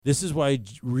This is why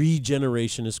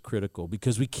regeneration is critical,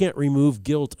 because we can't remove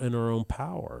guilt in our own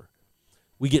power.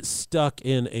 We get stuck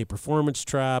in a performance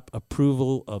trap,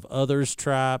 approval of others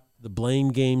trap, the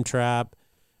blame game trap.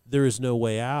 There is no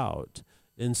way out.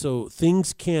 And so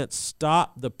things can't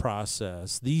stop the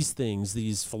process. These things,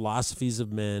 these philosophies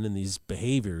of men and these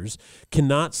behaviors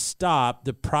cannot stop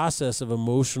the process of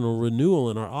emotional renewal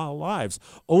in our lives.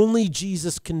 Only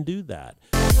Jesus can do that.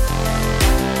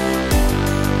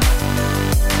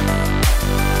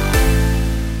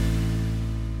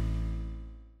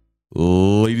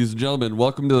 Ladies and gentlemen,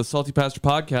 welcome to the Salty Pastor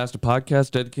Podcast, a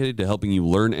podcast dedicated to helping you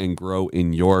learn and grow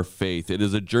in your faith. It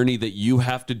is a journey that you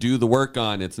have to do the work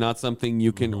on. It's not something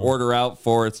you can order out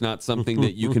for. It's not something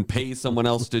that you can pay someone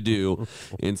else to do.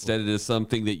 Instead, it is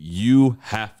something that you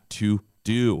have to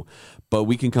do. But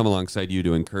we can come alongside you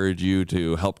to encourage you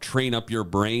to help train up your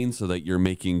brain so that you're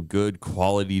making good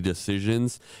quality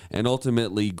decisions and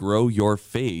ultimately grow your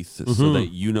faith so that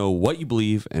you know what you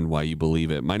believe and why you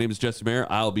believe it. My name is Jesse Mayer.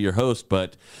 I'll be your host,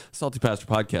 but Salty Pastor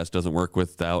Podcast doesn't work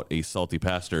without a salty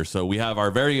pastor. So we have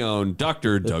our very own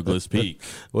Dr. Douglas Peak.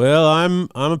 Well, I'm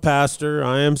a pastor.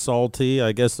 I am salty.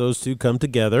 I guess those two come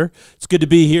together. It's good to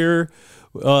be here.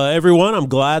 Everyone, I'm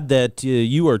glad that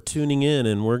you are tuning in,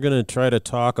 and we're going to try to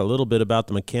talk a little bit about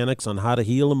the mechanics on how to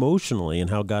heal emotionally and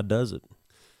how God does it.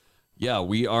 Yeah,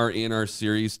 we are in our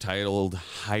series titled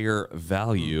Higher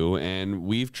Value, and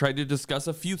we've tried to discuss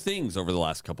a few things over the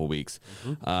last couple weeks.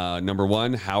 Number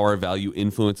one, how our value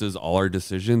influences all our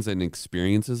decisions and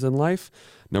experiences in life.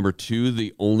 Number two,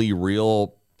 the only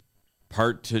real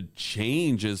part to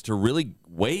change is to really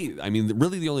wait. I mean,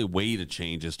 really the only way to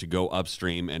change is to go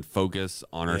upstream and focus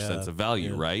on our sense of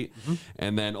value, right?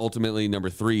 And then ultimately, number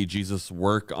three, Jesus'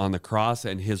 work on the cross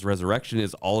and his resurrection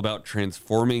is all about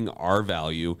transforming our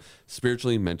value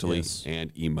spiritually, mentally,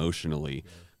 and emotionally.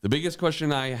 The biggest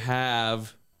question I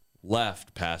have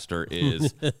left, Pastor,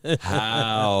 is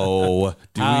how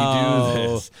do we do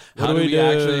this? How do we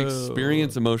actually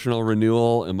experience emotional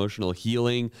renewal, emotional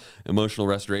healing, emotional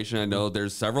restoration? I know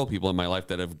there's several people in my life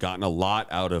that have gotten a lot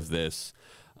out of this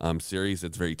series.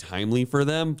 It's very timely for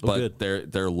them, but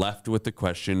they're left with the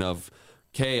question of,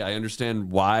 okay, I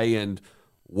understand why and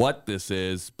what this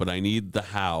is, but I need the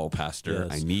how, Pastor.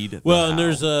 Yes. I need the well, how. And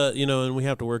there's and we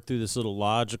have to work through this little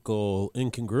logical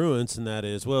incongruence, and that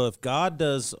is, well, if God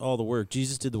does all the work,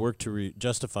 Jesus did the work to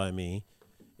justify me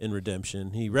in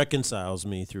redemption. He reconciles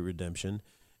me through redemption,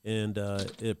 and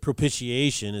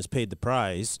propitiation has paid the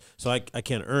price, so I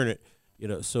can't earn it.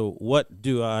 So what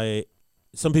do I?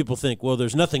 Some people think, well,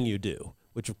 there's nothing you do,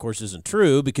 which of course isn't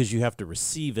true because you have to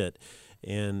receive it,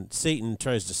 and Satan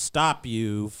tries to stop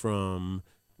you from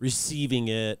receiving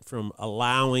it, from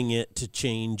allowing it to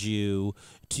change you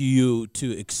to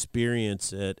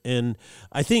experience it. And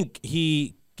I think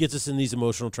he gets us in these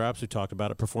emotional traps. We talked about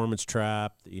a performance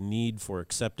trap, the need for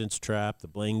acceptance trap, the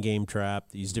blame game trap,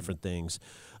 these different things.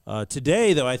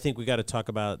 Today, though, I think we got to talk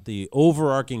about the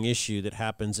overarching issue that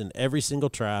happens in every single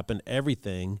trap and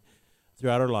everything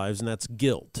throughout our lives, and that's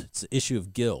guilt. It's the issue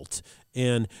of guilt.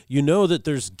 And you know that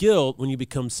there's guilt when you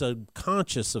become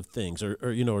subconscious of things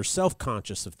or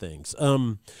self-conscious of things.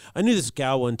 I knew this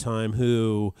gal one time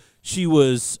who she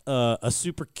was a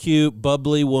super cute,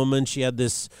 bubbly woman. She had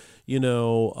this,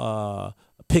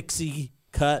 pixie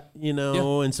cut,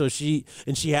 and so she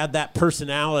had that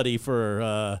personality for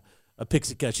a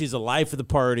pixie cut. She's the life of the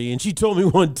party. And she told me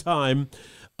one time,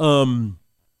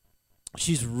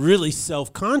 she's really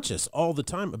self-conscious all the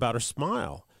time about her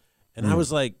smile. And I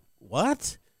was like,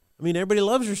 what? I mean, everybody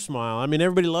loves your smile. I mean,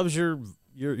 everybody loves you're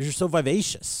so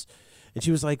vivacious. And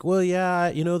she was like, well,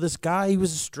 yeah, this guy, he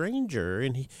was a stranger.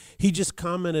 And he just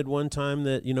commented one time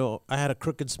that, I had a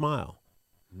crooked smile.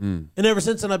 And ever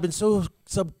since then, I've been so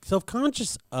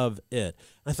self-conscious of it.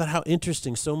 I thought how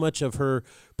interesting. So much of her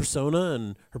persona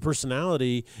and her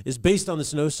personality is based on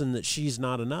this notion that she's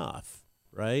not enough,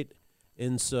 right?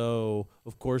 And so,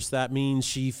 of course, that means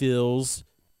she feels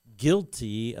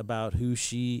guilty about who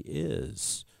she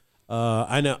is.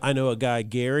 I know a guy,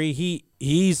 Gary.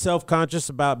 He's self-conscious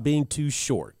about being too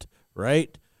short,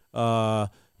 right?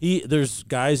 There's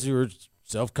guys who are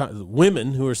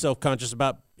women who are self-conscious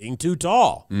about being too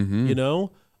tall.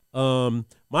 My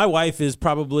wife is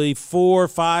probably 4 or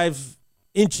 5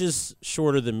 inches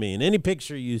shorter than me in any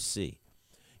picture you see.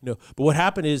 But what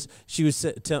happened is she was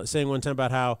saying one time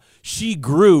about how she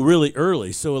grew really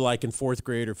early. So like in 4th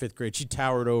grade or 5th grade, she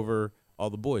towered over all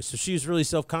the boys. So she was really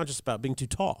self-conscious about being too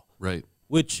tall. Right.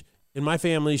 Which in my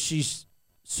family, she's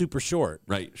super short.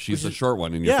 Right. She's the short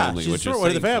one in your family. She's the short one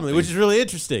in the family, which is really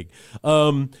interesting.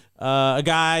 A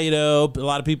guy, a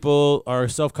lot of people are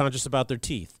self-conscious about their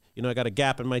teeth. I got a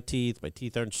gap in my teeth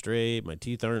aren't straight, my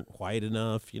teeth aren't white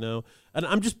enough, And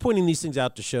I'm just pointing these things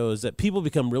out to show is that people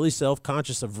become really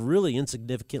self-conscious of really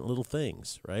insignificant little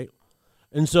things, right?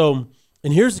 And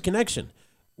here's the connection.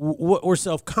 What we're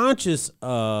self-conscious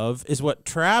of is what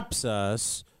traps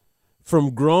us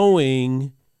from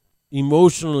growing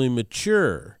emotionally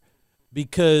mature,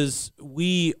 because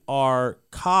we are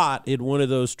caught in one of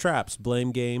those traps,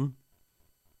 blame game.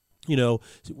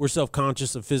 We're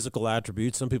self-conscious of physical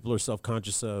attributes. Some people are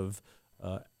self-conscious of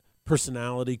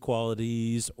personality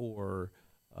qualities or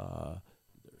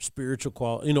spiritual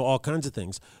quality, all kinds of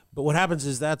things. But what happens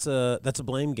is that's a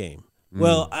blame game.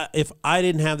 Well, if I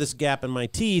didn't have this gap in my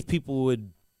teeth, people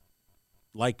would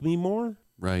like me more.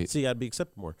 Right. See, I'd be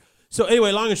accepted more. So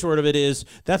anyway, long and short of it is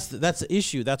that's the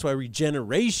issue. That's why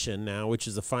regeneration now, which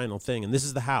is the final thing, and this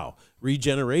is the how.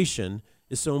 Regeneration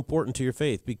is so important to your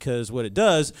faith, because what it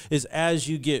does is as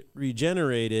you get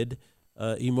regenerated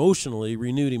emotionally,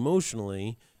 renewed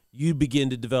emotionally, you begin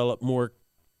to develop more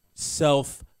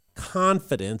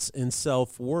self-confidence and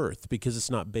self-worth, because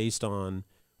it's not based on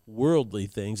worldly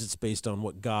things. It's based on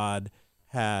what God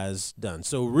has done.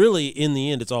 So really, in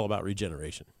the end, it's all about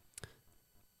regeneration.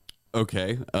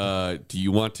 Okay. Do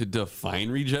you want to define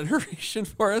regeneration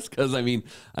for us? Because,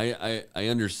 I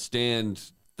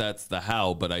understand that's the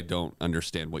how, but I don't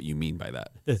understand what you mean by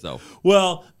that. So,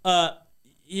 well,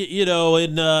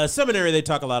 in seminary, they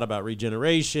talk a lot about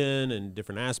regeneration and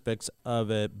different aspects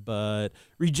of it, but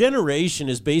regeneration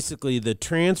is basically the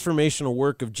transformational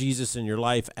work of Jesus in your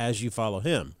life as you follow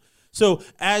him. So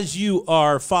as you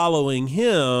are following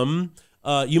him,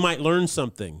 you might learn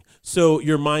something. So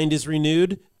your mind is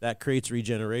renewed. That creates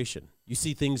regeneration. You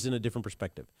see things in a different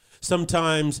perspective.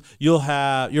 Sometimes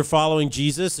you're following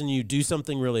Jesus and you do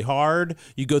something really hard.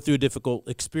 You go through a difficult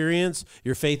experience.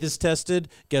 Your faith is tested.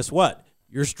 Guess what?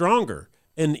 You're stronger.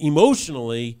 And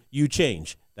emotionally, you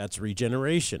change. That's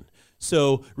regeneration.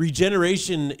 So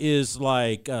regeneration is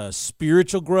like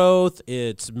spiritual growth.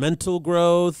 It's mental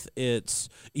growth. It's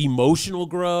emotional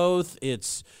growth.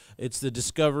 It's the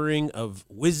discovering of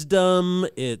wisdom.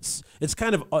 It's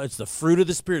the fruit of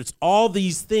the Spirit. It's all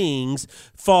these things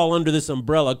fall under this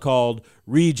umbrella called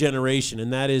regeneration,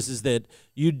 and that is that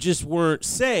you just weren't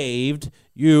saved.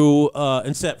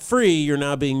 And set free. You're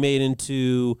now being made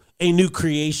into a new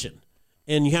creation,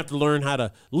 and you have to learn how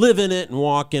to live in it and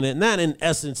walk in it. And that, in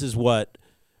essence, is what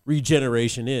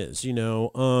regeneration is.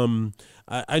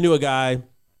 I knew a guy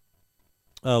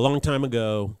a long time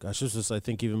ago. Gosh, this was, I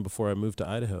think, even before I moved to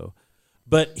Idaho.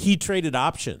 But he traded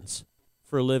options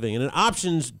for a living. And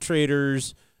options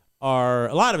traders a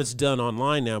lot of it's done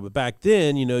online now. But back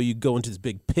then, you go into this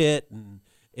big pit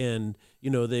and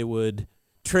they would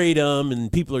trade them,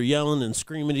 and people are yelling and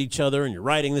screaming at each other, and you're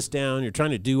writing this down. You're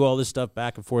trying to do all this stuff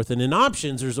back and forth. And in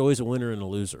options, there's always a winner and a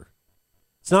loser.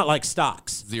 It's not like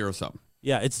stocks. Zero sum.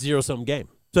 Yeah, it's a zero-sum game.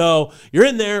 So you're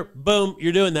in there, boom,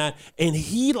 you're doing that. And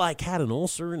he had an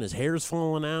ulcer and his hair's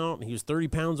falling out, and he was 30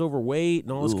 pounds overweight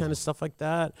and all this kind of stuff like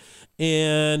that.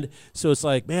 And so it's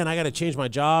like, man, I got to change my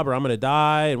job or I'm going to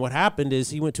die. And what happened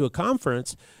is he went to a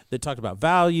conference that talked about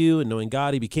value and knowing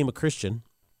God. He became a Christian.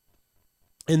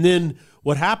 And then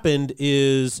what happened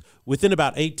is within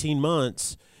about 18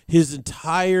 months, his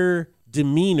entire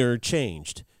demeanor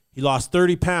changed. He lost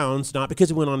 30 pounds, not because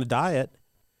he went on a diet.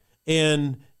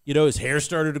 And his hair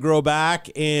started to grow back,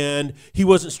 and he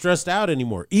wasn't stressed out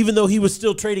anymore, even though he was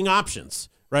still trading options,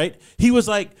 right? He was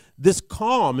like this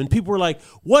calm, and people were like,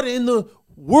 what in the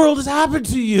world has happened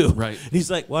to you? Right. And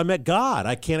he's like, well, I met God.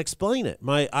 I can't explain it.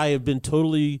 I have been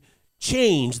totally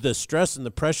changed. The stress and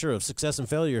the pressure of success and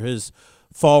failure has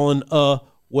fallen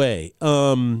away.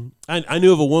 I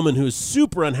knew of a woman who was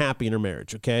super unhappy in her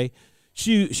marriage, okay?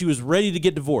 She was ready to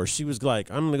get divorced. She was like,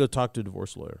 I'm going to go talk to a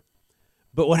divorce lawyer.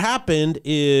 But what happened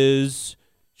is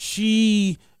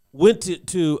she went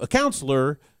to a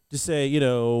counselor to say,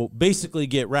 basically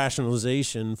get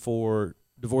rationalization for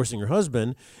divorcing her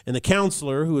husband. And the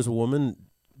counselor, who was a woman,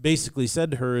 basically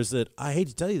said to her is that, I hate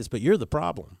to tell you this, but you're the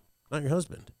problem, not your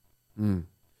husband. Mm.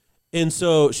 And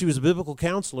so she was a biblical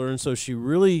counselor, and so she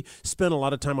really spent a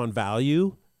lot of time on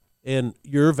value and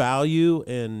your value,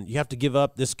 and you have to give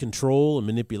up this control and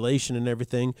manipulation and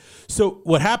everything. So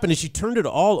what happened is she turned it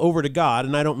all over to God,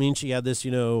 and I don't mean she had this,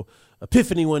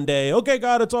 epiphany one day, okay,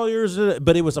 God, it's all yours,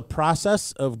 but it was a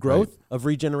process of growth, right, of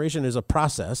regeneration is a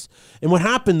process. And what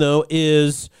happened, though,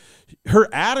 is her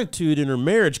attitude in her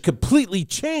marriage completely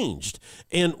changed.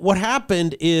 And what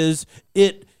happened is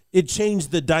it It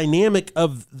changed the dynamic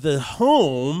of the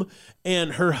home,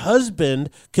 and her husband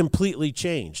completely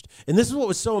changed. And this is what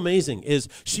was so amazing is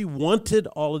she wanted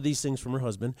all of these things from her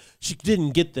husband. She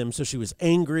didn't get them, so she was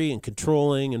angry and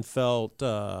controlling and felt,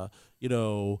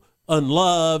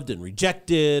 unloved and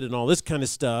rejected and all this kind of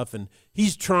stuff. And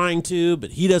he's trying to,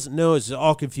 but he doesn't know. It's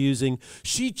all confusing.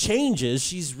 She changes.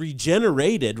 She's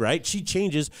regenerated, right? She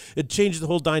changes. It changes the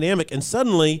whole dynamic. And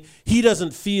suddenly he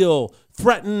doesn't feel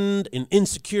threatened and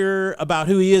insecure about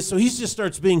who he is. So he just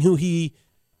starts being who he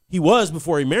was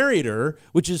before he married her,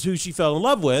 which is who she fell in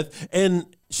love with. And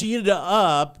she ended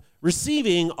up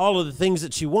receiving all of the things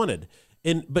that she wanted.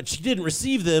 But she didn't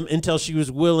receive them until she was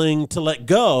willing to let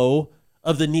go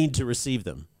of the need to receive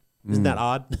them. Isn't that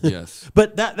odd? Yes.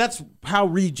 But that's how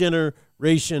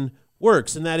regeneration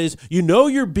works. And that is,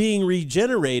 you're being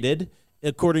regenerated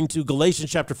according to Galatians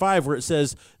chapter 5, where it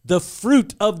says, the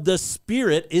fruit of the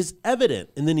Spirit is evident.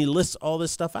 And then he lists all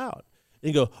this stuff out.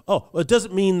 And you go, oh, well, it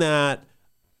doesn't mean that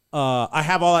I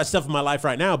have all that stuff in my life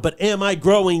right now, but am I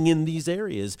growing in these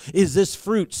areas? Is this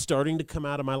fruit starting to come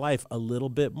out of my life a little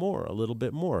bit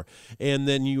more? And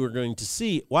then you are going to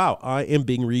see, wow, I am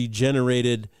being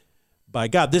regenerated by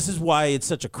God. This is why it's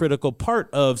such a critical part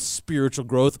of spiritual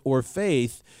growth or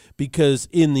faith, because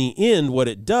in the end, what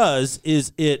it does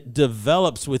is it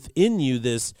develops within you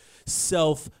this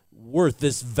self-worth,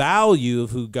 this value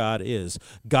of who God is.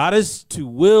 God is to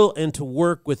will and to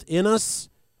work within us,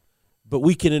 but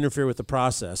we can interfere with the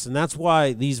process. And that's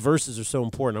why these verses are so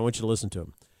important. I want you to listen to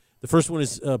them. The first one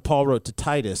is Paul wrote to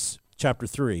Titus, chapter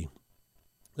 3.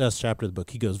 Last chapter of the book.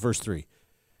 He goes, verse 3.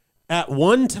 At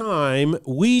one time,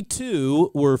 we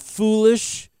too were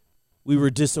foolish, we were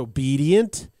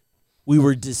disobedient, we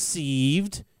were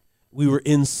deceived, we were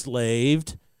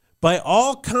enslaved by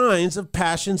all kinds of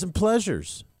passions and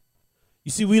pleasures.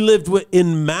 You see, we lived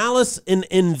in malice and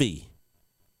envy.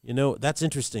 That's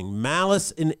interesting.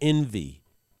 Malice and envy.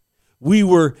 We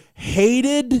were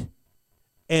hated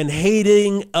and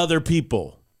hating other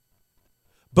people.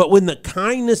 But when the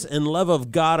kindness and love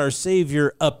of God, our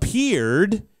Savior,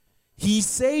 appeared, he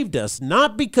saved us,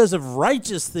 not because of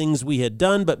righteous things we had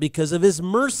done, but because of his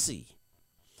mercy.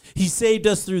 He saved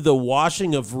us through the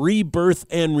washing of rebirth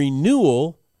and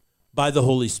renewal by the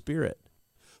Holy Spirit,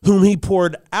 whom he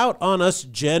poured out on us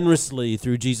generously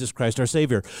through Jesus Christ our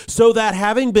Savior, so that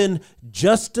having been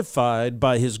justified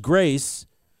by his grace,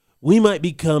 we might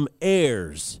become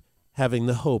heirs, having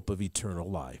the hope of eternal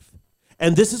life.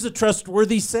 And this is a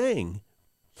trustworthy saying.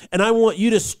 And I want you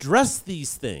to stress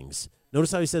these things.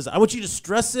 Notice how he says, I want you to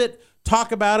stress it,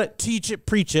 talk about it, teach it,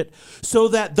 preach it, so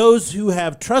that those who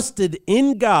have trusted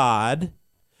in God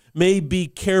may be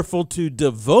careful to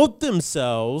devote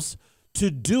themselves to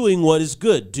doing what is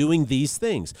good, doing these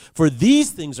things. For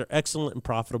these things are excellent and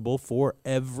profitable for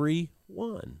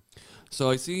everyone. So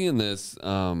I see in this,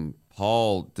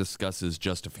 Paul discusses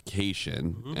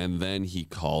justification, and then he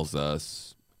calls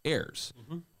us heirs,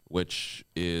 which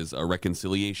is a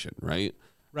reconciliation, right?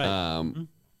 Right.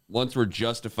 Once we're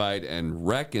justified and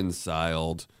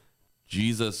reconciled,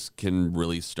 Jesus can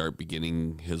really start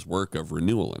beginning his work of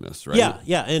renewal in us, right?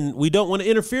 Yeah, and we don't want to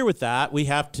interfere with that. We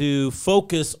have to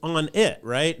focus on it,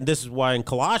 right? And this is why in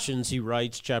Colossians he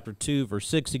writes, chapter 2, verse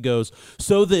 6, he goes,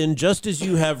 so then, just as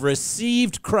you have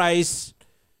received Christ,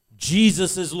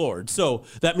 Jesus is Lord. So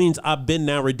that means I've been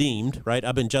now redeemed, right?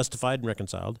 I've been justified and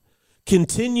reconciled.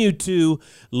 Continue to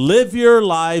live your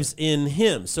lives in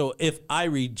him. So if I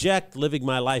reject living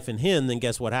my life in him, then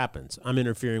guess what happens? I'm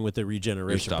interfering with the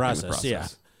regeneration process. Yeah.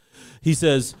 He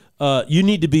says, you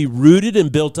need to be rooted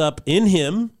and built up in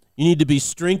him. You need to be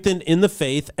strengthened in the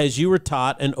faith as you were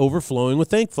taught and overflowing with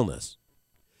thankfulness.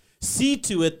 See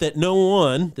to it that no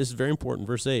one, this is very important,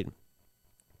 verse 8,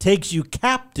 takes you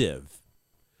captive.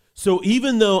 So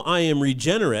even though I am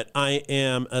regenerate, I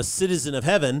am a citizen of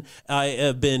heaven, I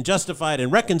have been justified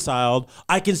and reconciled,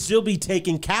 I can still be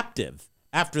taken captive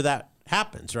after that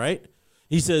happens, right?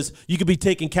 He says you could be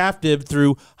taken captive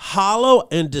through hollow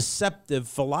and deceptive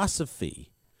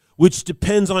philosophy, which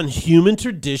depends on human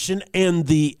tradition and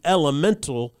the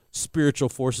elemental spiritual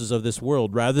forces of this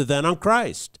world rather than on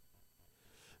Christ.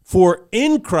 For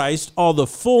in Christ, all the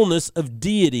fullness of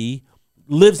deity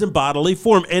lives in bodily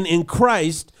form, and in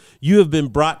Christ you have been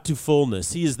brought to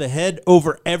fullness. He is the head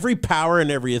over every power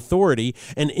and every authority,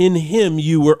 and in him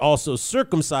you were also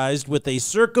circumcised with a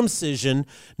circumcision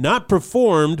not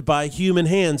performed by human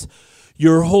hands.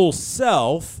 Your whole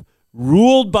self,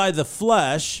 ruled by the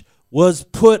flesh, was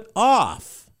put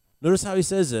off Notice how he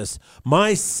says this.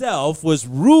 Myself was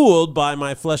ruled by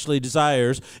my fleshly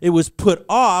desires. It was put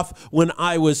off when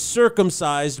I was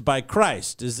circumcised by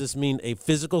Christ. Does this mean a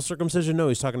physical circumcision? No,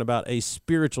 he's talking about a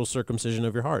spiritual circumcision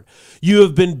of your heart. You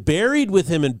have been buried with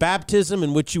him in baptism,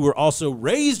 in which you were also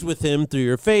raised with him through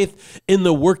your faith in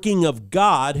the working of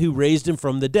God who raised him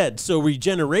from the dead. So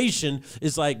regeneration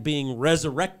is like being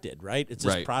resurrected, right? It's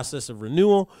this process of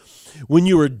renewal. When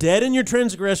you were dead in your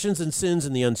transgressions and sins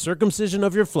and the uncircumcision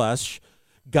of your flesh,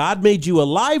 God made you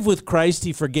alive with Christ.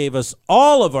 He forgave us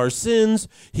all of our sins.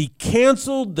 He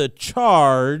canceled the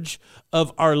charge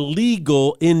of our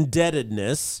legal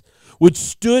indebtedness, which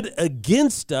stood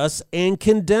against us and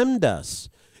condemned us.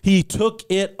 He took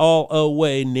it all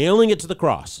away, nailing it to the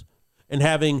cross. And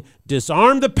having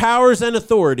disarmed the powers and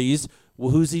authorities,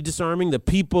 well, who's he disarming? The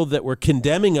people that were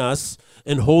condemning us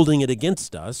and holding it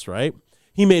against us, right?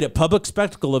 He made a public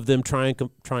spectacle of them,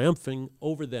 triumphing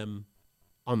over them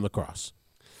on the cross.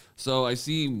 So I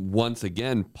see once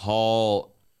again,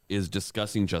 Paul is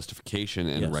discussing justification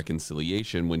and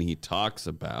reconciliation when he talks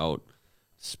about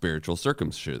spiritual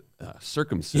circumcision. Yeah,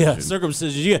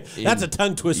 circumcision. Yeah, that's a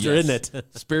tongue twister, isn't it?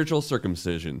 Spiritual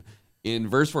circumcision. In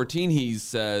verse 14, he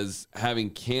says, having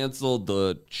canceled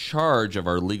the charge of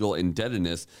our legal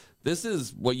indebtedness. This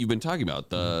is what you've been talking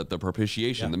about, the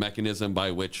propitiation, the mechanism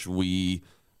by which we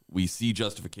see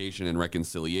justification and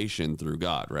reconciliation through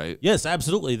God, right? Yes,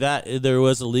 absolutely. That there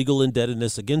was a legal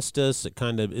indebtedness against us. It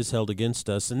kind of is held against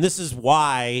us. And this is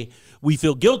why we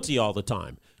feel guilty all the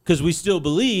time, because we still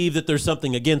believe that there's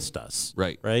something against us.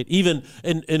 Right. Even,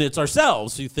 and it's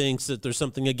ourselves who thinks that there's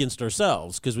something against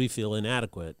ourselves because we feel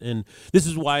inadequate. And this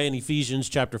is why in Ephesians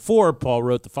chapter 4, Paul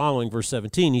wrote the following, verse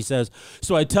 17. He says,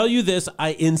 so I tell you this,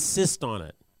 I insist on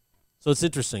it. So it's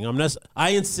interesting. I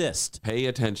insist. Pay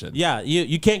attention. Yeah,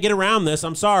 you can't get around this.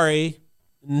 I'm sorry.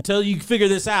 Until you figure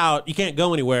this out, you can't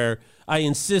go anywhere. I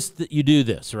insist that you do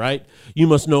this, right? You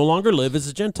must no longer live as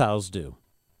the Gentiles do,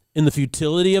 in the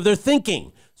futility of their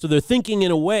thinking. So they're thinking in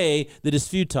a way that is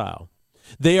futile.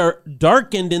 They are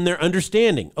darkened in their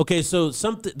understanding. Okay, so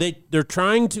they're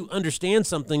trying to understand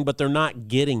something, but they're not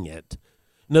getting it.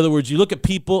 In other words, you look at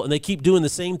people and they keep doing the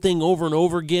same thing over and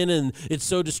over again, and it's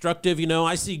so destructive. You know,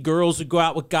 I see girls who go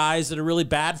out with guys that are really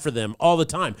bad for them all the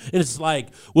time. And it's like,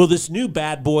 well, this new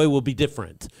bad boy will be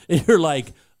different. And you're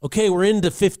like, okay, we're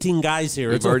into 15 guys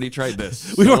here. We've already tried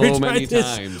this We've so already many tried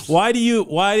times. This. Well,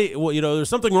 there's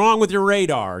something wrong with your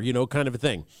radar, kind of a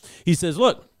thing. He says,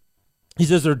 look. He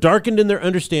says they're darkened in their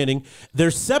understanding.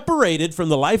 They're separated from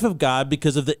the life of God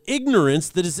because of the ignorance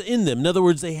that is in them. In other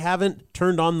words, they haven't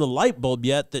turned on the light bulb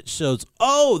yet that shows,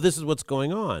 oh, this is what's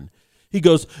going on. He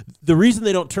goes, the reason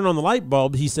they don't turn on the light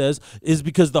bulb, he says, is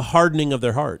because the hardening of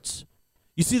their hearts.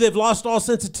 You see, they've lost all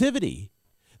sensitivity.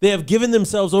 They have given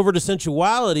themselves over to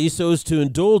sensuality so as to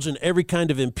indulge in every kind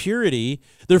of impurity.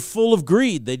 They're full of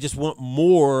greed. They just want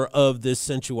more of this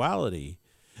sensuality.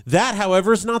 That,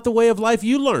 however, is not the way of life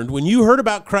you learned. When you heard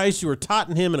about Christ, you were taught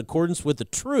in him in accordance with the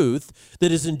truth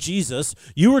that is in Jesus.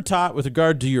 You were taught with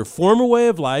regard to your former way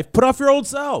of life, put off your old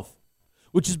self,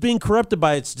 which is being corrupted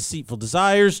by its deceitful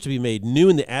desires, to be made new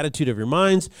in the attitude of your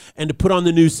minds, and to put on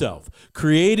the new self,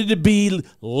 created to be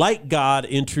like God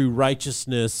in true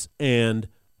righteousness and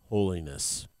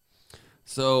holiness.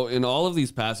 So in all of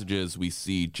these passages, we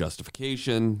see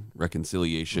justification,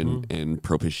 reconciliation, and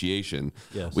propitiation.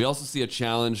 Yes. We also see a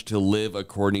challenge to live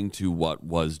according to what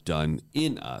was done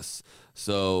in us.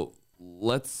 So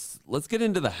let's get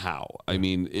into the how. I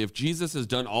mean, if Jesus has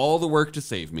done all the work to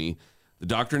save me, the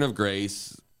doctrine of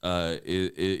grace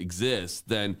it exists,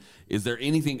 then is there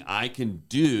anything I can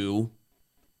do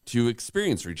to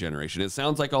experience regeneration? It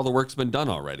sounds like all the work's been done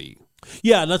already.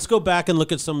 Yeah, let's go back and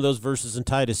look at some of those verses in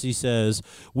Titus. He says,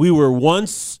 we were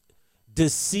once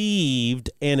deceived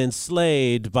and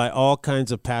enslaved by all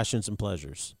kinds of passions and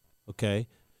pleasures. Okay?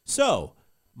 So,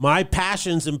 my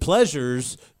passions and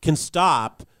pleasures can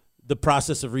stop the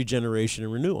process of regeneration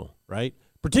and renewal, right?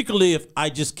 Particularly if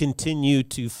I just continue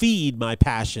to feed my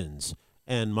passions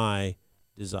and my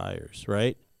desires,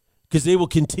 right? Because they will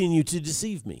continue to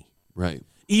deceive me. Right.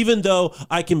 Even though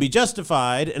I can be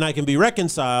justified and I can be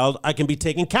reconciled, I can be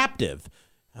taken captive.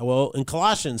 Well, in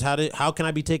Colossians, how can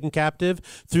I be taken captive?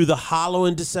 Through the hollow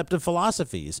and deceptive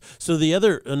philosophies. So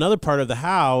another part of the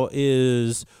how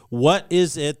is, what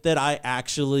is it that I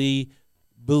actually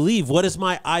believe? What is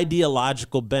my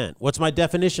ideological bent? What's my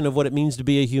definition of what it means to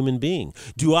be a human being?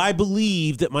 Do I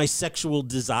believe that my sexual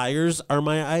desires are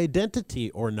my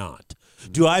identity or not?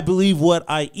 Do I believe what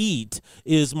I eat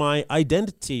is my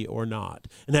identity or not,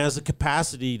 and has the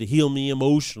capacity to heal me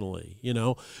emotionally?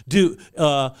 Do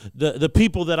the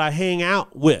people that I hang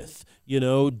out with,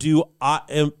 do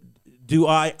do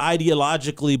I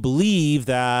ideologically believe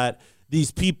that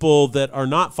these people that are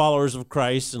not followers of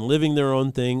Christ and living their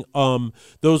own thing,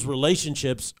 those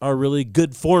relationships are really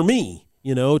good for me,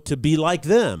 to be like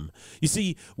them? You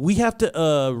see, we have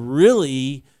to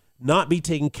really not be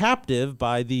taken captive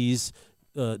by these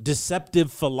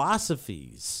deceptive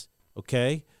philosophies,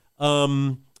 okay?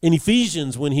 In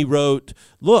Ephesians, when he wrote,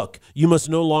 look, you must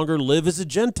no longer live as the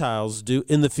Gentiles do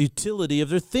in the futility of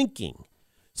their thinking.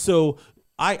 So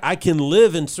I can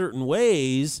live in certain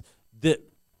ways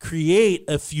that create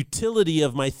a futility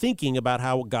of my thinking about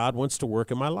how God wants to work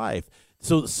in my life.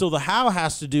 So the how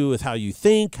has to do with how you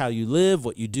think, how you live,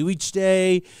 what you do each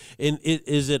day. And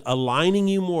is it aligning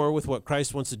you more with what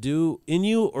Christ wants to do in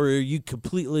you, or are you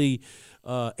completely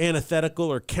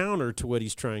antithetical or counter to what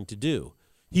he's trying to do?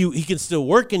 He can still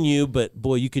work in you, but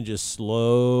boy, you can just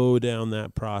slow down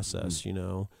that process,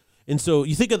 And so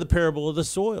you think of the parable of the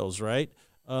soils, right?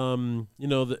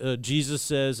 Jesus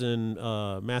says in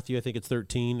Matthew, I think it's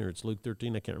 13, or it's Luke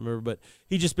 13, I can't remember, but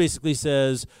he just basically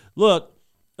says, look,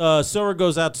 sower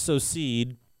goes out to sow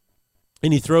seed,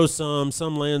 and he throws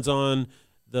some lands on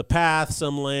the path,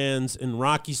 some lands in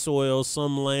rocky soil,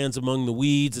 some lands among the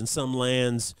weeds, and some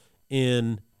lands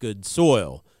in good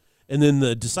soil. And then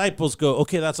the disciples go,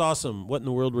 okay, that's awesome. What in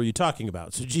the world were you talking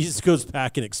about? So Jesus goes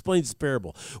back and explains his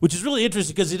parable, which is really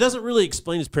interesting because he doesn't really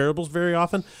explain his parables very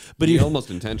often. But he almost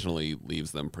intentionally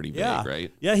leaves them pretty vague,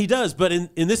 right? Yeah, he does. But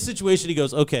in this situation, he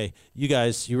goes, okay, you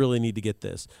guys, you really need to get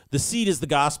this. The seed is the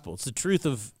gospel. It's the truth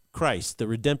of Christ, the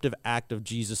redemptive act of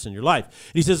Jesus in your life.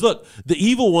 And he says, look, the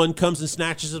evil one comes and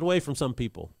snatches it away from some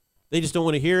people. They just don't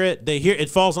want to hear it. They hear it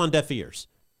falls on deaf ears.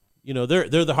 They're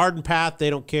the hardened path. They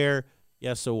don't care.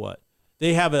 Yeah, so what?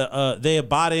 They have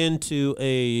bought into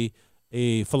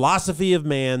a philosophy of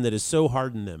man that has so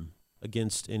hardened them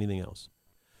against anything else.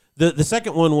 The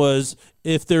second one was,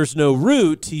 if there's no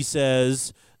root, he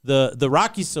says, the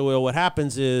rocky soil, what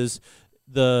happens is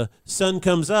the sun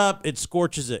comes up, it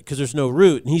scorches it because there's no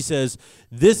root. And he says,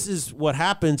 this is what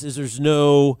happens is there's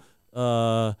no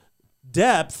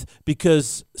depth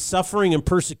because suffering and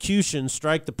persecution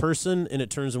strike the person and it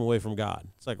turns them away from God.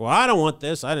 It's like, well, I don't want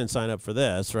this. I didn't sign up for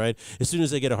this, right? As soon as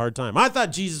they get a hard time. I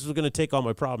thought Jesus was going to take all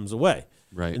my problems away.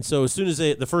 Right. And so as soon as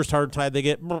the first hard time they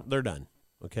get, they're done,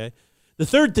 okay? The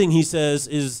third thing he says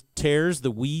is tares,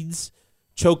 the weeds,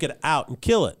 choke it out and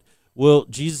kill it. Well,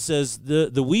 Jesus says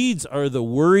the weeds are the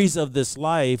worries of this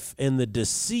life and the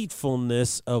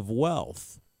deceitfulness of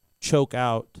wealth. Choke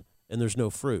out and there's no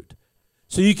fruit.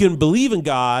 So you can believe in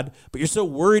God, but you're so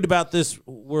worried about this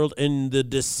world and the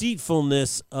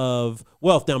deceitfulness of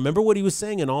wealth. Now, remember what he was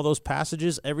saying in all those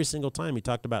passages? Every single time he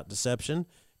talked about deception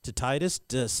to Titus,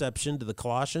 deception to the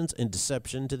Colossians, and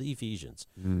deception to the Ephesians.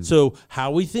 So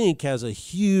how we think has a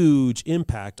huge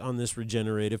impact on this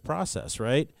regenerative process,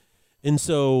 right? And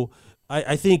so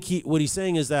I think what he's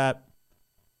saying is that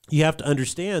you have to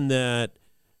understand that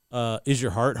is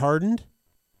your heart hardened?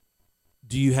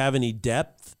 Do you have any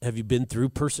depth? Have you been through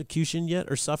persecution yet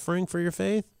or suffering for your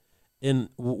faith? And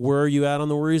where are you at on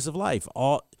the worries of life?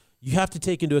 You have to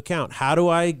take into account, how do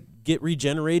I get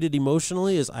regenerated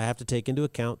emotionally? Is I have to take into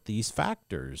account these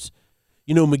factors.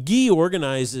 McGee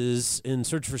organizes in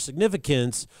Search for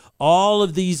Significance all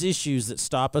of these issues that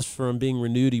stop us from being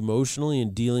renewed emotionally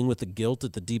and dealing with the guilt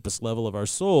at the deepest level of our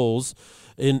souls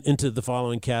into the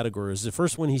following categories. The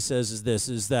first one he says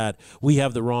is that we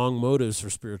have the wrong motives for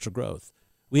spiritual growth.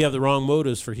 We have the wrong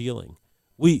motives for healing.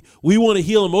 We want to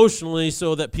heal emotionally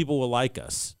so that people will like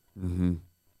us. Mm-hmm.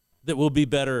 That we'll be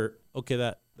better. Okay,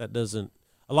 that doesn't.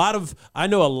 I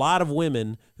know a lot of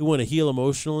women who want to heal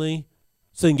emotionally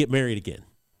so they can get married again.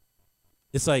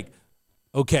 It's like,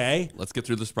 okay. Let's get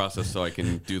through this process so I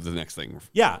can do the next thing.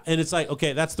 Yeah, and it's like,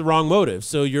 okay, that's the wrong motive.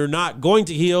 So you're not going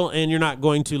to heal and you're not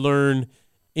going to learn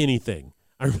anything.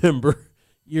 I remember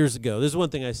years ago, this is one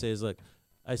thing I say is, look,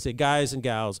 I say, guys and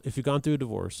gals, if you've gone through a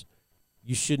divorce,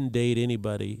 you shouldn't date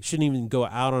anybody. You shouldn't even go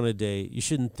out on a date. You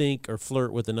shouldn't think or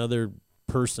flirt with another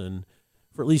person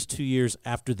for at least 2 years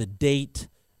after the date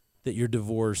that your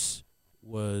divorce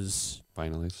was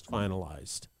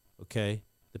finalized. Okay?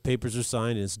 The papers are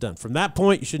signed and it's done. From that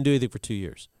point, you shouldn't do anything for 2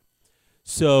 years.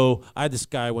 So I had this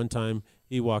guy one time,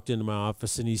 he walked into my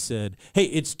office and he said, hey,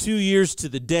 it's 2 years to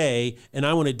the day and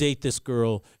I want to date this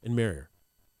girl and marry her.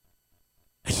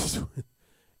 I just went,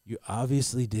 you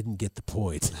obviously didn't get the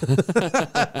point.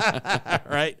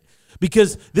 Right?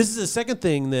 Because this is the second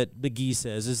thing that McGee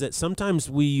says, is that sometimes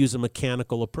we use a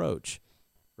mechanical approach,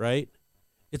 right?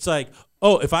 It's like,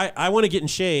 oh, if I want to get in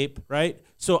shape, right?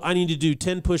 So I need to do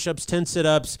 10 push-ups, 10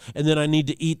 sit-ups, and then I need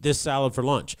to eat this salad for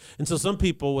lunch. And so some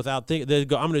people, without thinking, they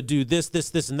go, I'm going to do this, this,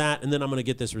 this, and that, and then I'm going to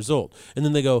get this result. And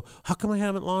then they go, how come I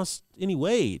haven't lost any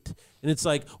weight? And it's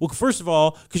like, well, first of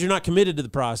all, because you're not committed to the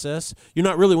process. You're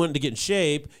not really wanting to get in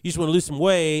shape. You just want to lose some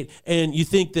weight, and you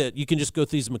think that you can just go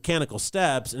through these mechanical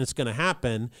steps, and it's going to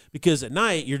happen because at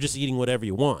night you're just eating whatever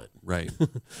you want. Right.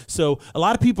 So a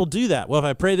lot of people do that. Well, if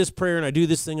I pray this prayer and I do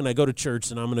this thing and I go to church,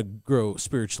 then I'm going to grow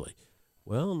spiritually.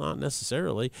 Well, not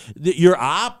necessarily. Your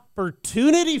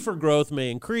opportunity for growth may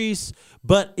increase,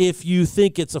 but if you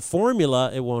think it's a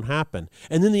formula, it won't happen.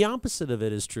 And then the opposite of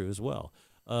it is true as well.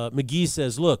 McGee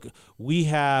says, look, we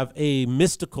have a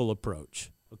mystical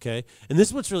approach, okay? And this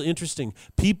is what's really interesting.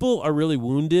 People are really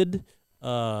wounded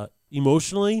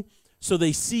emotionally, so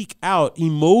they seek out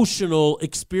emotional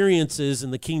experiences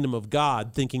in the kingdom of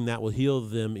God, thinking that will heal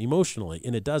them emotionally,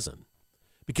 and it doesn't.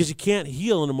 Because you can't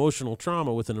heal an emotional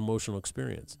trauma with an emotional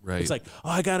experience. Right. It's like,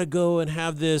 oh, I got to go and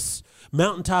have this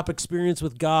mountaintop experience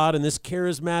with God and this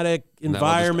charismatic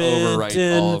environment. That will just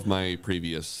overwrite all of my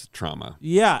previous trauma.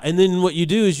 Yeah, and then what you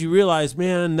do is you realize,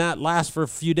 man, that lasts for a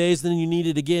few days, then you need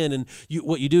it again. And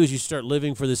what you do is you start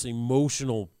living for this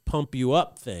emotional pump you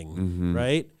up thing,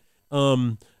 right?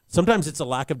 Sometimes it's a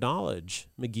lack of knowledge,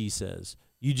 McGee says.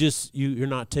 You're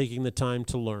not taking the time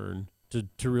to learn.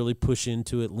 To really push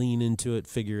into it, lean into it,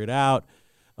 figure it out.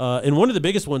 And one of the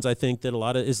biggest ones I think that a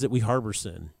lot of is that we harbor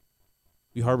sin.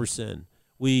 We harbor sin.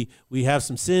 We have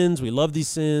some sins. We love these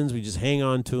sins. We just hang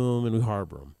on to them and we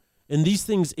harbor them. And these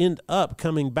things end up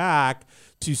coming back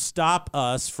to stop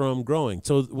us from growing.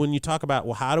 So when you talk about,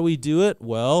 well, how do we do it?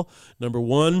 Well, number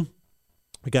one,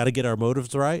 we got to get our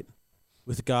motives right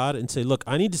with God and say, look,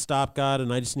 I need to stop, God,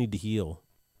 and I just need to heal.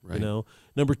 Right.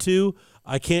 Number two,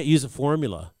 I can't use a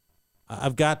formula.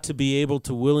 I've got to be able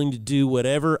to willing to do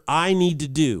whatever I need to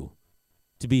do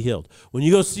to be healed. When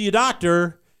you go see a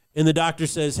doctor and the doctor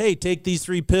says, hey, take these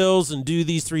 3 pills and do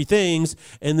these 3 things,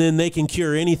 and then they can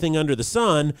cure anything under the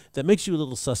sun, that makes you a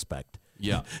little suspect.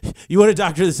 Yeah. You want a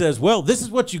doctor that says, well, this is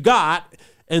what you got,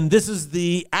 and this is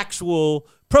the actual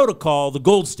protocol, the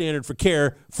gold standard for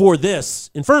care for this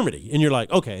infirmity. And you're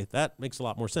like, okay, that makes a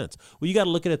lot more sense. Well, you got to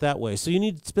look at it that way. So you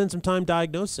need to spend some time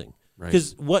diagnosing.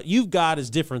 Because what you've got is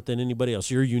different than anybody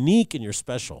else. You're unique and you're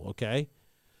special, okay?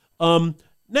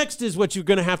 Next is what you're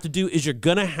going to have to do is you're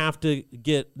going to have to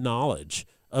get knowledge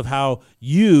of how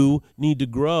you need to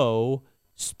grow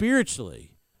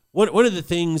spiritually. One of the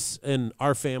things in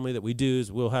our family that we do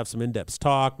is we'll have some in-depth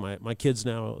talk. My kids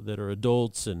now that are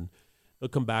adults, and they'll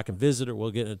come back and visit, or we'll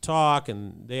get in a talk,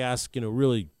 and they ask,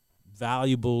 really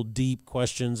valuable, deep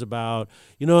questions about,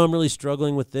 I'm really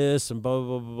struggling with this and blah,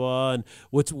 blah, blah, blah. And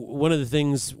one of the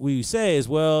things we say is,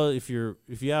 well, if you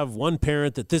have one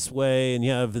parent that this way and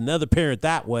you have another parent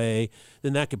that way,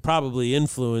 then that could probably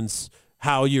influence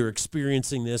how you're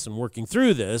experiencing this and working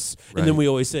through this. Right. And then we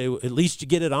always say, at least you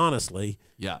get it honestly.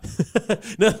 Yeah.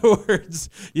 In other words,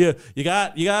 you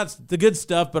got the good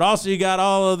stuff, but also you got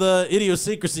all of the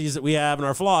idiosyncrasies that we have and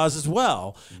our flaws as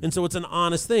well. And so it's an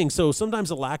honest thing. So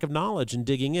sometimes a lack of knowledge and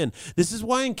digging in. This is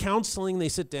why in counseling they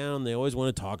sit down, they always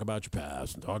want to talk about your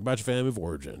past and talk about your family of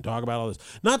origin, talk about all this.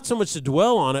 Not so much to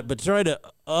dwell on it, but try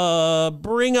to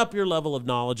bring up your level of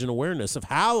knowledge and awareness of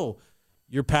how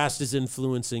your past is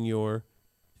influencing your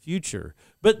future.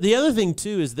 But the other thing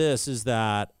too is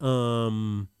that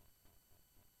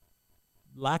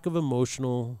lack of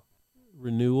emotional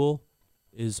renewal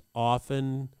is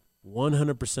often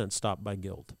 100% stopped by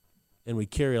guilt. And we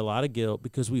carry a lot of guilt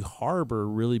because we harbor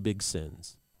really big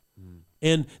sins.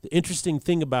 And the interesting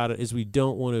thing about it is we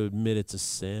don't want to admit it's a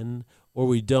sin, or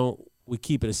we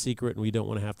keep it a secret and we don't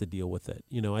want to have to deal with it.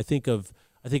 I think of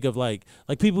like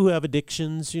people who have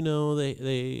addictions,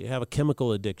 they have a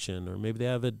chemical addiction, or maybe they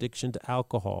have addiction to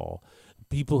alcohol.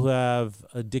 People who have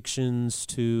addictions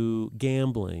to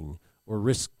gambling or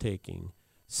risk taking.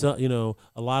 So,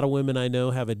 a lot of women I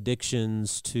know have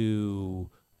addictions to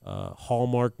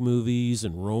Hallmark movies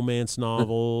and romance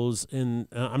novels. And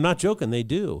I'm not joking, they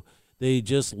do. They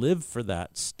just live for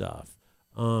that stuff.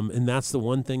 And that's the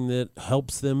one thing that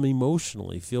helps them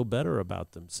emotionally feel better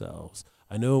about themselves.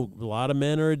 I know a lot of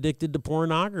men are addicted to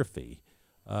pornography.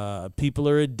 People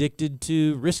are addicted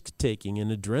to risk-taking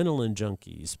and adrenaline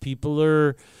junkies. People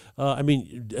are,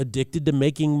 addicted to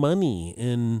making money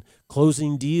and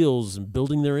closing deals and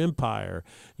building their empire.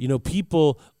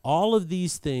 All of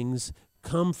these things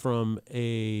come from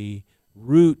a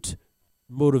root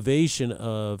motivation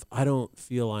of, I don't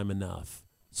feel I'm enough,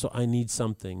 so I need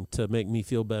something to make me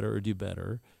feel better or do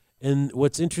better. And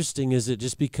what's interesting is it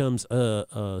just becomes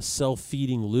a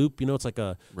self-feeding loop. It's like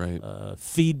a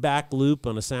feedback loop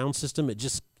on a sound system.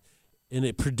 and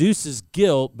it produces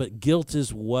guilt, but guilt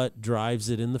is what drives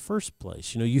it in the first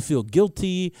place. You feel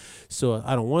guilty, so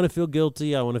I don't want to feel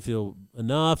guilty. I want to feel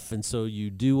enough, and so you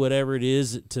do whatever it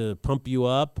is to pump you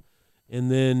up, and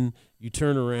then you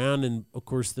turn around, and, of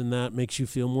course, then that makes you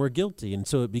feel more guilty, and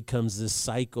so it becomes this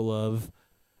cycle of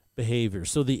behavior.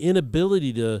 So the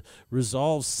inability to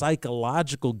resolve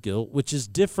psychological guilt, which is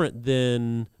different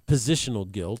than positional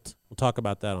guilt, we'll talk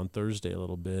about that on Thursday a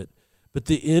little bit, but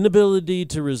the inability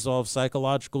to resolve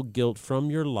psychological guilt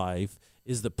from your life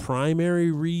is the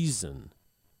primary reason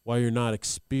why you're not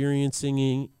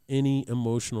experiencing any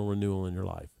emotional renewal in your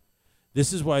life.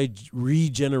 This is why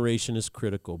regeneration is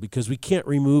critical, because we can't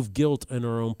remove guilt in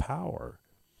our own power.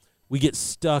 We get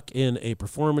stuck in a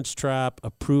performance trap,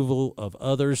 approval of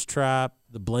others trap,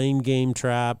 the blame game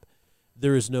trap.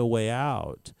 There is no way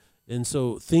out. And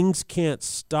so things can't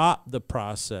stop the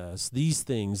process. These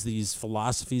things, these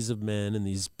philosophies of men and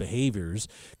these behaviors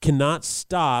cannot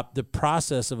stop the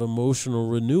process of emotional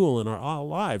renewal in our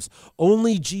lives.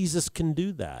 Only Jesus can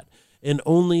do that. And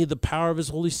only the power of his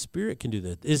Holy Spirit can do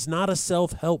that. It's not a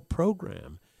self-help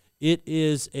program. It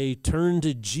is a turn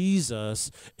to Jesus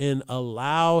and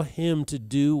allow him to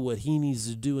do what he needs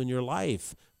to do in your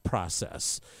life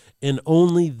process. And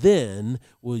only then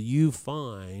will you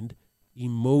find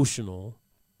emotional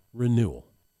renewal.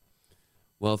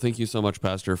 Well, thank you so much,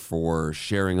 Pastor, for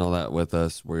sharing all that with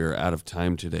us. We're out of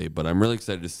time today, but I'm really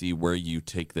excited to see where you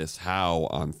take this how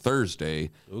on Thursday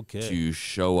to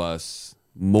show us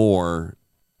more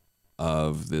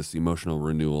of this emotional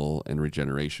renewal and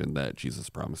regeneration that Jesus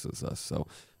promises us. So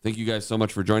thank you guys so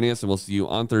much for joining us, and we'll see you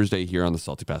on Thursday here on the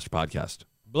Salty Pastor Podcast.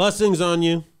 Blessings on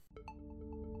you.